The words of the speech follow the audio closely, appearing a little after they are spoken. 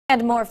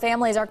And more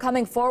families are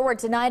coming forward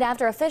tonight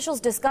after officials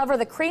discover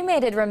the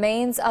cremated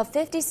remains of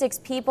 56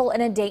 people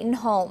in a Dayton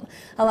home.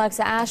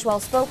 Alexa Ashwell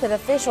spoke with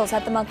officials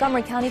at the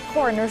Montgomery County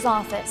Coroner's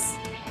Office.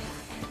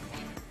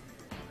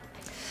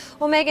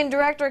 Well, Megan,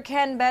 Director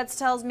Ken Betts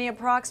tells me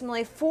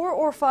approximately 4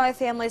 or 5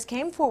 families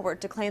came forward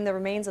to claim the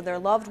remains of their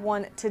loved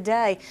one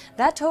today.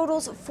 That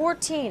totals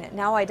 14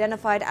 now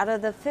identified out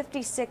of the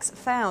 56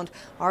 found.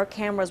 Our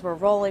cameras were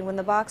rolling when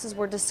the boxes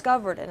were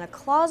discovered in a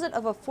closet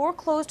of a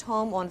foreclosed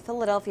home on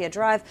Philadelphia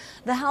Drive.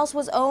 The house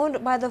was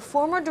owned by the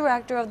former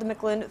director of the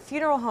McLinn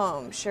Funeral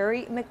Home,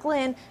 Sherry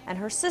McLinn, and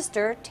her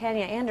sister,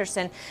 Tanya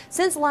Anderson.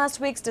 Since last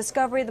week's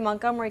discovery, the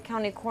Montgomery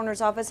County Coroner's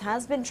Office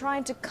has been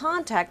trying to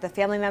contact the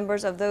family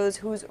members of those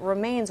whose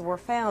remains were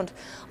found.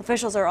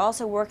 Officials are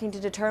also working to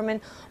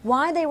determine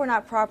why they were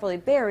not properly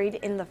buried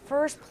in the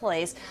first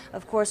place.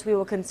 Of course, we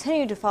will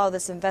continue to follow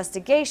this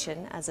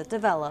investigation as it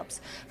develops.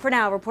 For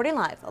now, reporting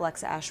live,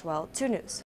 Alexa Ashwell, 2 News.